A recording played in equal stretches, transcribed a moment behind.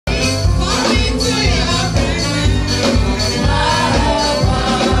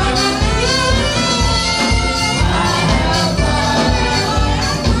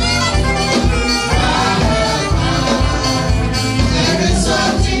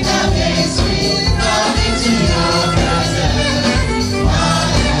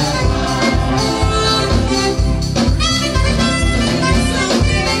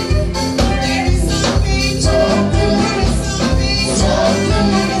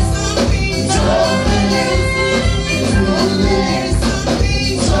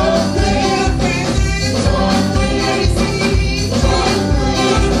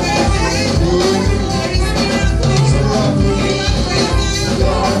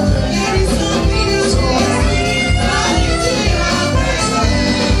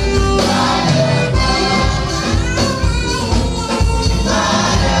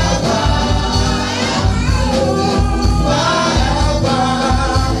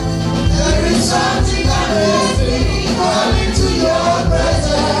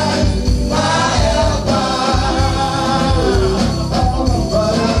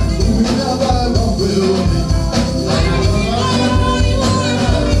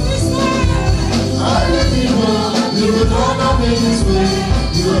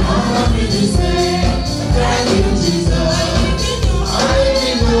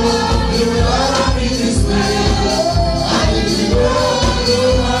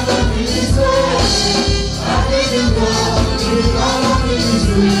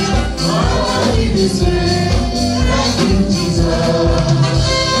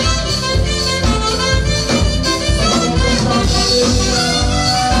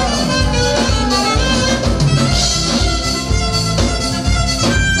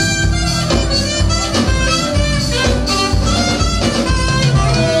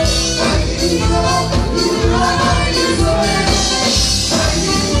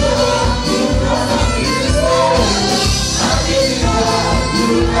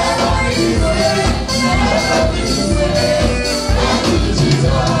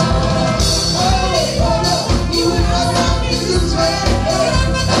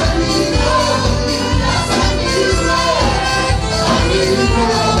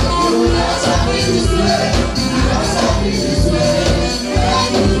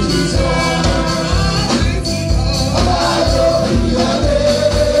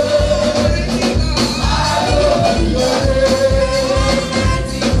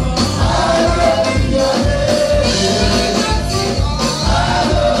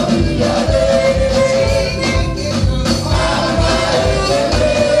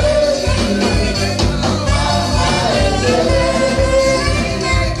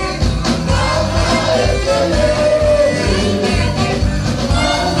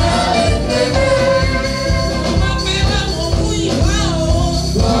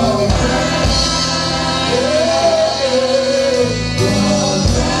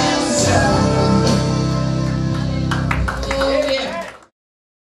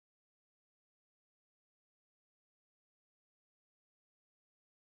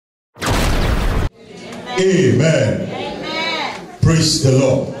Amen. Amen. Praise the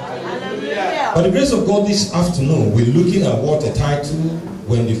Lord. Hallelujah. By the grace of God, this afternoon we're looking at what the title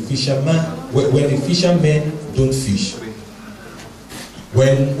when the fishermen don't fish.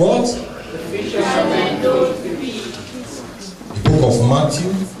 When what? The fishermen don't fish. The book of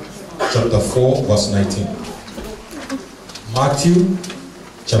Matthew, chapter 4, verse 19. Matthew,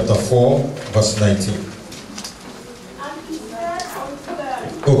 chapter 4, verse 19.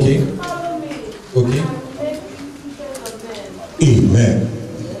 Okay. Okay. Amen.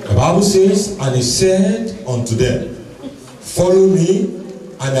 The Bible says, and he said unto them, follow me,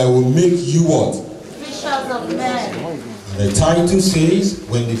 and I will make you what? Fishers of men. And the title says,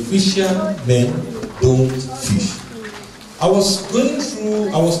 when the fishermen don't fish. I was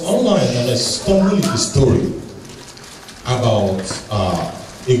online and I stumbled into a story about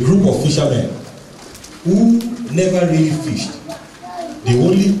a group of fishermen who never really fished. They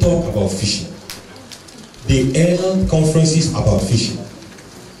only talk about fishing. They held conferences about fishing.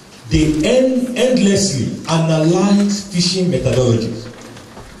 They endlessly analyze fishing methodologies,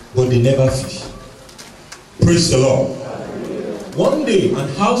 but they never fish. Praise the Lord. One day,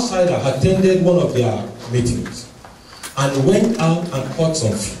 an outsider attended one of their meetings and went out and caught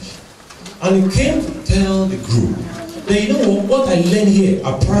some fish. And he came to tell the group that, you know what I learned here,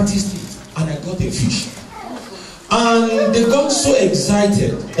 I practiced it, and I got a fish. And they got so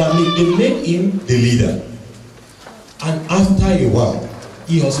excited that they made him the leader. And after a while,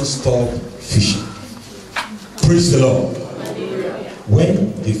 he also stopped fishing. Praise the Lord.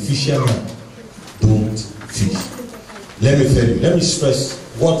 When the fishermen don't fish. Let me tell you, let me stress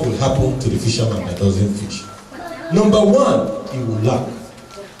what will happen to the fisherman that doesn't fish. Number one, he will lack.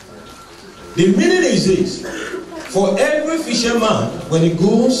 The meaning is this: for every fisherman, when he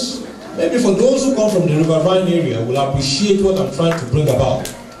goes, maybe for those who come from the riverine area, will appreciate what I'm trying to bring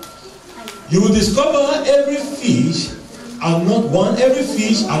about. You will discover every fish are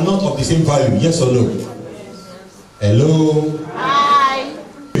not of the same value. Yes or no? Hello? Hi.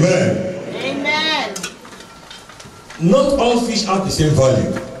 Amen. Amen. Not all fish have the same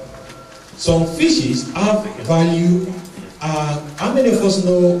value. Some fishes have value. How many of us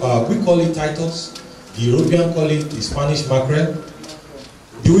know, we call it Titus, the European call it the Spanish mackerel?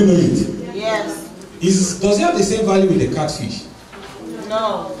 Do we know it? Yes. Does it have the same value with the catfish?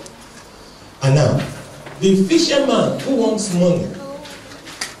 No. And now, the fisherman who wants money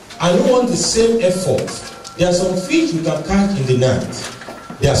and who wants the same effort, there are some fish you can catch in the night.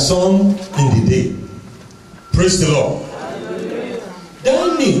 There are some in the day. Praise the Lord.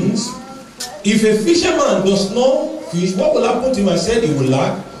 That means if a fisherman does not fish, what will happen to him? I said he will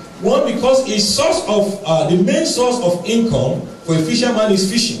lack. One, because the main source of income for a fisherman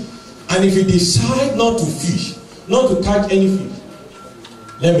is fishing. And if he decides not to fish, not to catch any fish,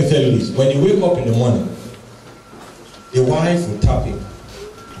 let me tell you this: when you wake up in the morning, the wife will tap him,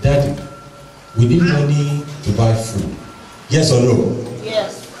 "Daddy, we need money to buy food." Yes or no?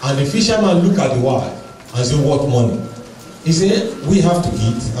 Yes. And the fisherman look at the wife and say, "What money?" He said, "We have to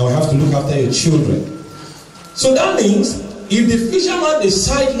eat and we have to look after your children." So that means if the fisherman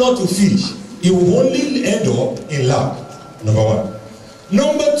decides not to fish, he will only end up in lack. Number one.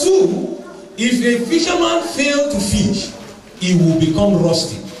 Number two, if a fisherman fails to fish, he will become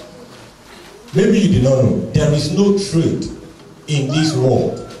rusty. Maybe you did not know, there is no trade in this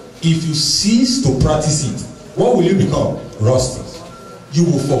world. If you cease to practice it, what will you become? Rusty. You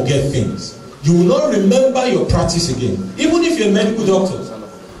will forget things. You will not remember your practice again. Even if you're a medical doctor,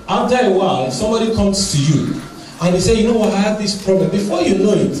 after a while, if somebody comes to you and they say, "You know what, I have this problem." Before you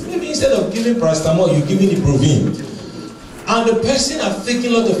know it, maybe instead of giving paracetamol, you're giving ibuprofen. And the person has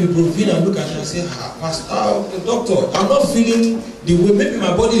taken a lot of ibuprofen and look at it and say, "Doctor, I'm not feeling the way, maybe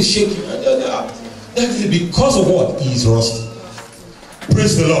my body is shaking." That is because of what? He is rusty.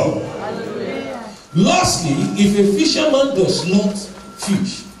 Praise the Lord. Lastly, if a fisherman does not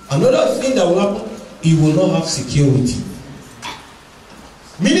fish, another thing that will happen, he will not have security.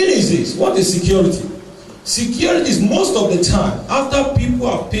 Meaning is this: what is security? Security is most of the time, after people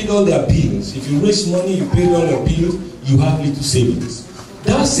have paid all their bills, if you raise money, you pay all your bills, you have little savings.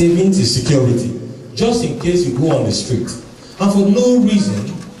 That savings is security, just in case you go on the street. And for no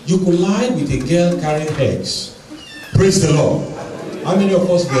reason, you collide with a girl carrying eggs. Praise the Lord. How many of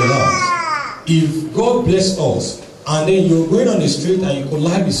us realize, if God bless us, and then you're going on the street and you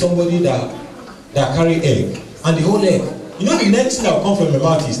collide with somebody that carry egg, and the whole egg, you know the next thing that will come from your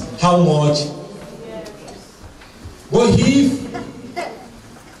mouth is, how much? But if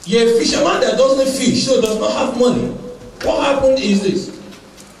you're a fisherman that doesn't fish, so does not have money, what happened is this: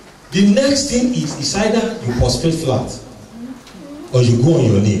 the next thing is either you prostrate flat or you go on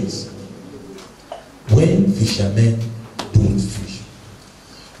your knees. When fishermen don't fish.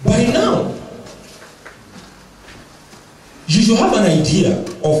 By now, you should have an idea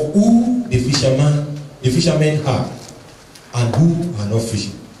of who the fishermen are and who are not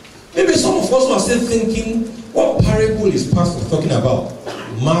fishing. Maybe some of us are still thinking, what parable is Pastor talking about?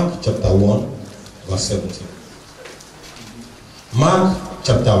 Mark chapter 1, verse 17. Mark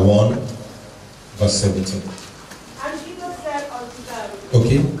chapter 1, verse 17. And Jesus said unto them,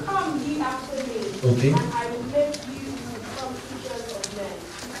 Okay. Come ye after me, Okay. and I will make you become fishers of men.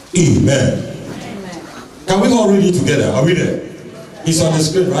 Amen. Can we all read it together? Are we there? It's on the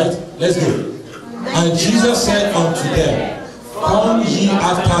screen, right? Let's go. And Jesus said unto them, Come ye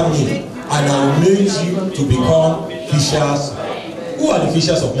after me, and I will make you to become fishers. Who are the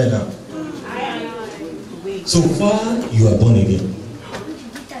fishers of men now? So far, you are born again.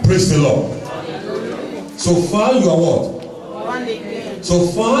 Praise the Lord. So far, you are what? Born again. So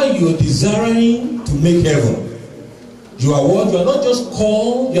far, you are desiring to make heaven. You are what? You are not just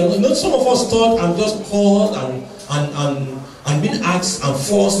called. You are not. Some of us thought I'm just called and being asked and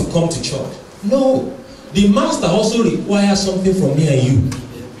forced to come to church. No, the master also requires something from me and you.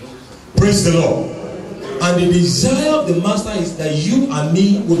 Praise the Lord. And the desire of the master is that you and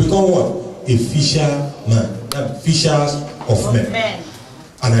me will become what? A fisherman. Fishers of men.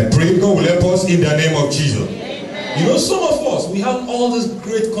 And I pray God will help us in the name of Jesus. Amen. You know, some of us, we have all these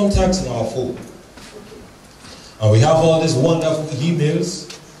great contacts in our phone. And we have all these wonderful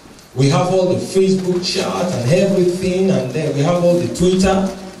emails. We have all the Facebook chat and everything. And then we have all the Twitter,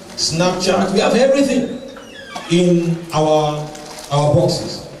 Snapchat. We have everything in our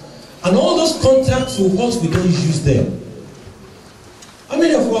boxes. And all those contacts with us, we don't use them. How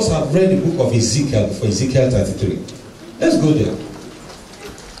many of us have read the book of Ezekiel before, Ezekiel 33? Let's go there.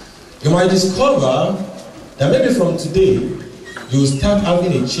 You might discover that maybe from today, you will start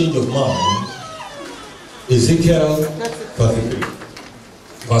having a change of mind. Ezekiel 33,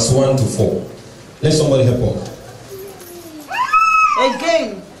 verse 1 to 4. Let somebody help us.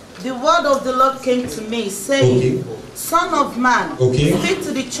 Again, the word of the Lord came to me, saying, Okay. Son of man, Okay. speak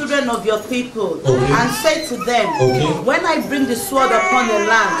to the children of your people, Okay. and say to them, Okay. when I bring the sword upon the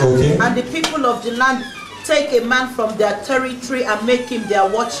land, Okay. and the people of the land take a man from their territory and make him their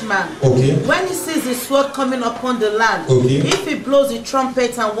watchman. Okay. When he sees the sword coming upon the land, Okay. if he blows the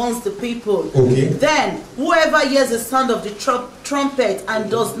trumpet and warns the people, Okay. then whoever hears the sound of the trumpet and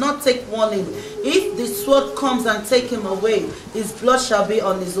does not take warning, if the sword comes and take him away, his blood shall be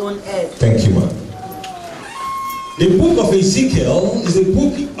on his own head. Thank you, man. The book of Ezekiel is a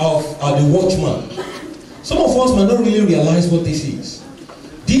book of the watchman. Some of us might not really realize what this is.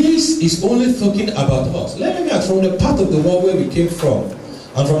 This is only talking about us. Let me ask, from the part of the world where we came from,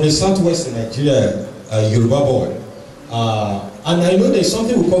 and from the southwest in Nigeria, Yoruba boy, and I know there's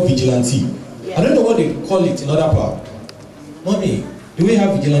something we call vigilante. Yeah. I don't know what they call it in other part. Mommy, do we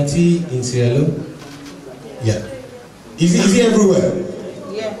have vigilante in Sierra Leone? Yeah. Is it everywhere?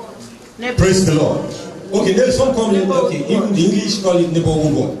 Yeah. Praise the Lord. Okay, there's some call it, okay, even the English call it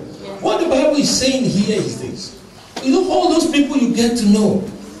neighborhood watch. Yeah. What the Bible is saying here is this. You know, all those people you get to know.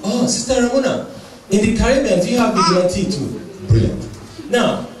 Oh, Sister Ramona, in the Caribbean, you have vigilante too. Brilliant.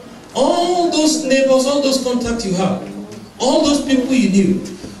 Now, all those neighbors, all those contacts you have, all those people you knew,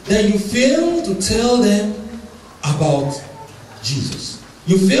 that you fail to tell them about Jesus.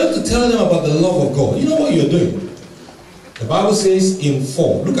 You fail to tell them about the love of God. You know what you're doing? The Bible says in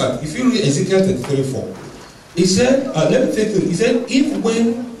 4, look at, if you read Ezekiel 33:4, he said, let me take it, he said, if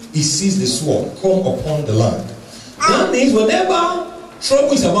when he sees the sword come upon the land, that means whenever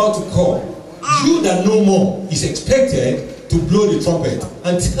trouble is about to come, you that know more is expected to blow the trumpet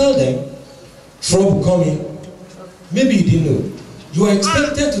and tell them trouble coming. Maybe you didn't know. You are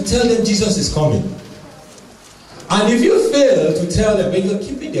expected to tell them Jesus is coming. And if you fail to tell them, but you're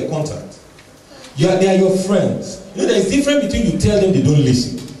keeping their contact, they are your friends. You know, there's a difference between you tell them they don't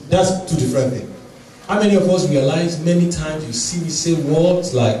listen. That's two different things. How many of us realize many times you see me say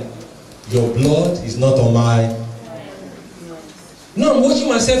words like, your blood is not on my... No, I'm washing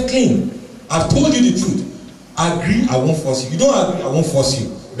myself clean. I've told you the truth. Agree, I won't force you. You don't agree, I won't force you.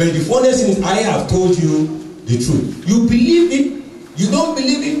 But the funniest thing is, I have told you the truth. You believe it, you don't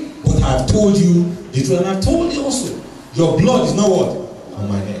believe it, but I've told you the truth. And I've told you also, your blood is not what? On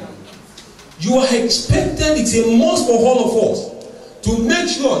my head. You are expected, it's a must for all of us to make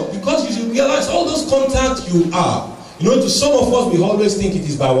sure, because you should realize all those contacts you are. You know, to some of us, we always think it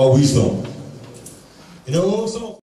is by our wisdom. You know, some of